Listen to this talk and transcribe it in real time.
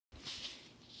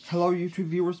Hello YouTube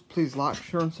viewers, please like,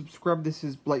 share, and subscribe. This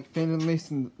is Blake Fenton.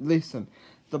 Listen.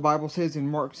 The Bible says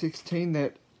in Mark 16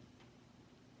 that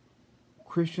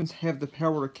Christians have the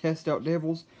power to cast out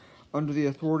devils under the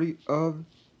authority of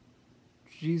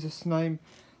Jesus' name.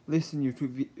 Listen,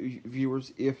 YouTube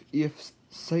viewers, if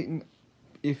Satan,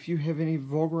 if you have any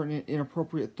vulgar and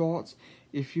inappropriate thoughts,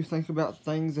 if you think about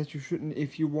things that you shouldn't,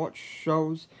 if you watch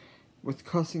shows with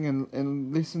cussing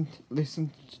and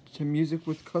listen to music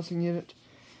with cussing in it,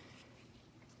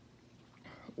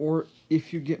 or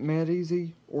if you get mad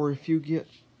easy, or if you get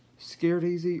scared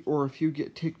easy, or if you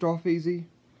get ticked off easy,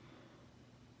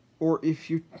 or if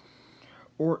you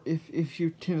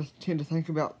tend to think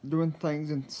about doing things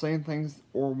and saying things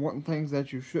or wanting things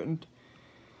that you shouldn't,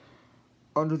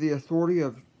 under the authority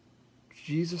of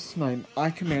Jesus' name,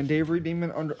 I command every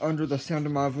demon under the sound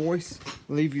of my voice,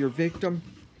 leave your victim.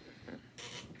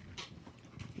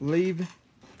 Leave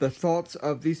the thoughts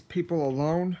of these people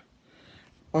alone.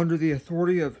 Under the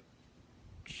authority of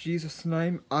Jesus'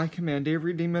 name, I command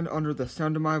every demon under the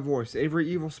sound of my voice, every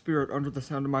evil spirit under the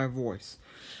sound of my voice.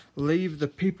 Leave the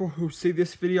people who see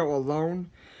this video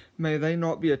alone. May they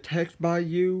not be attacked by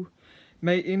you.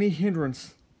 May any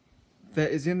hindrance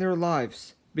that is in their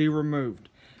lives be removed.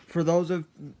 For those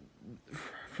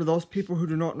people who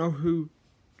do not know who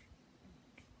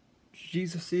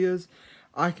Jesus is,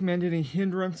 I command any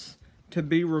hindrance to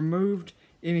be removed.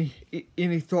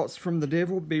 Any thoughts from the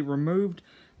devil be removed.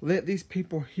 Let these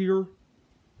people hear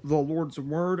the Lord's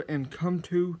word and come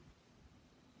to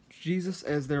Jesus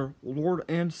as their Lord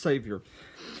and Savior.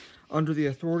 Under the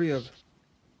authority of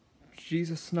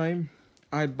Jesus' name,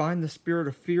 I bind the spirit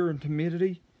of fear and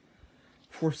timidity.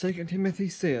 For 2 Timothy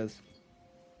says,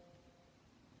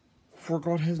 "For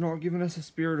God has not given us a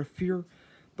spirit of fear,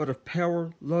 but of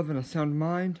power, love, and a sound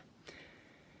mind."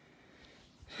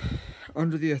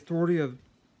 Under the authority of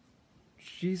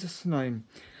Jesus' name,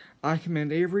 I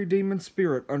command every demon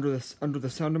spirit under the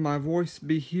sound of my voice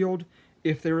be healed.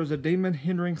 If there is a demon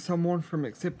hindering someone from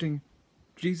accepting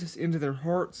Jesus into their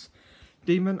hearts,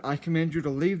 demon, I command you to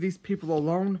leave these people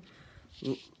alone.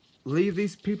 Leave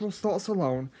these people's thoughts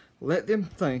alone. Let them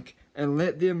think and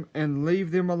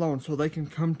leave them alone so they can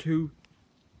come to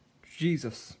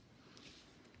Jesus.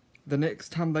 The next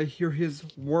time they hear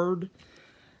his word,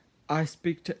 I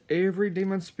speak to every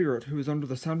demon spirit who is under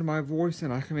the sound of my voice,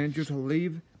 and I command you to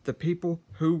leave the people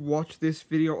who watch this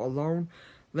video alone.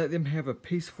 Let them have a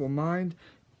peaceful mind.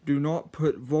 Do not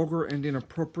put vulgar and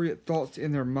inappropriate thoughts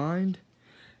in their mind.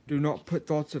 Do not put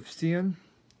thoughts of sin,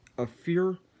 of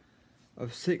fear,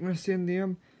 of sickness in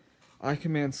them. I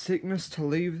command sickness to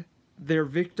leave their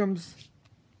victims.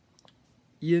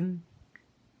 In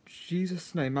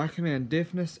Jesus' name, I command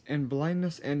deafness and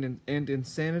blindness and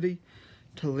insanity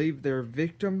to leave their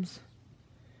victims.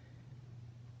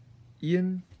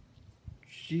 In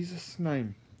Jesus'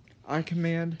 name, I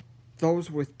command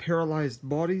those with paralyzed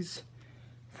bodies,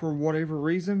 for whatever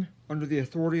reason, under the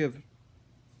authority of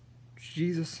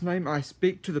Jesus' name, I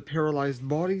speak to the paralyzed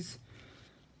bodies.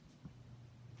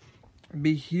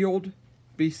 Be healed,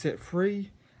 be set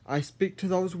free. I speak to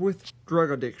those with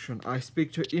drug addiction. I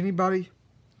speak to anybody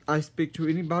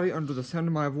under the sound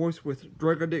of my voice with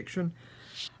drug addiction.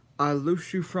 I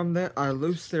loose you from that. I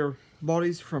loose their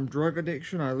bodies from drug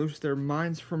addiction. I loose their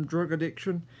minds from drug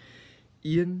addiction.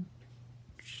 In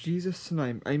Jesus'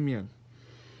 name, amen.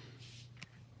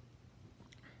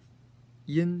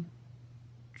 In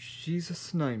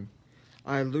Jesus' name,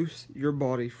 I loose your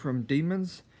body from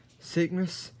demons,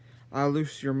 sickness. I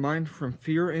loose your mind from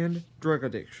fear and drug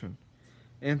addiction,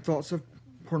 and thoughts of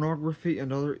pornography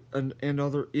and other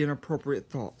inappropriate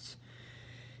thoughts.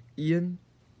 In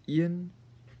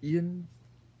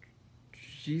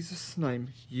Jesus' name,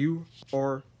 you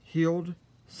are healed,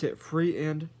 set free,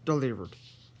 and delivered.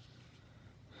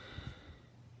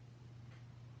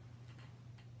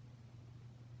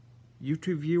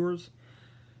 YouTube viewers,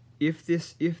 if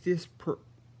this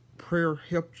prayer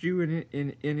helped you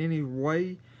in any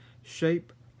way,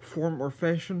 shape, form, or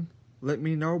fashion, let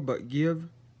me know, but give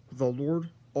the Lord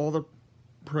all the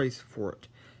praise for it.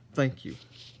 Thank you.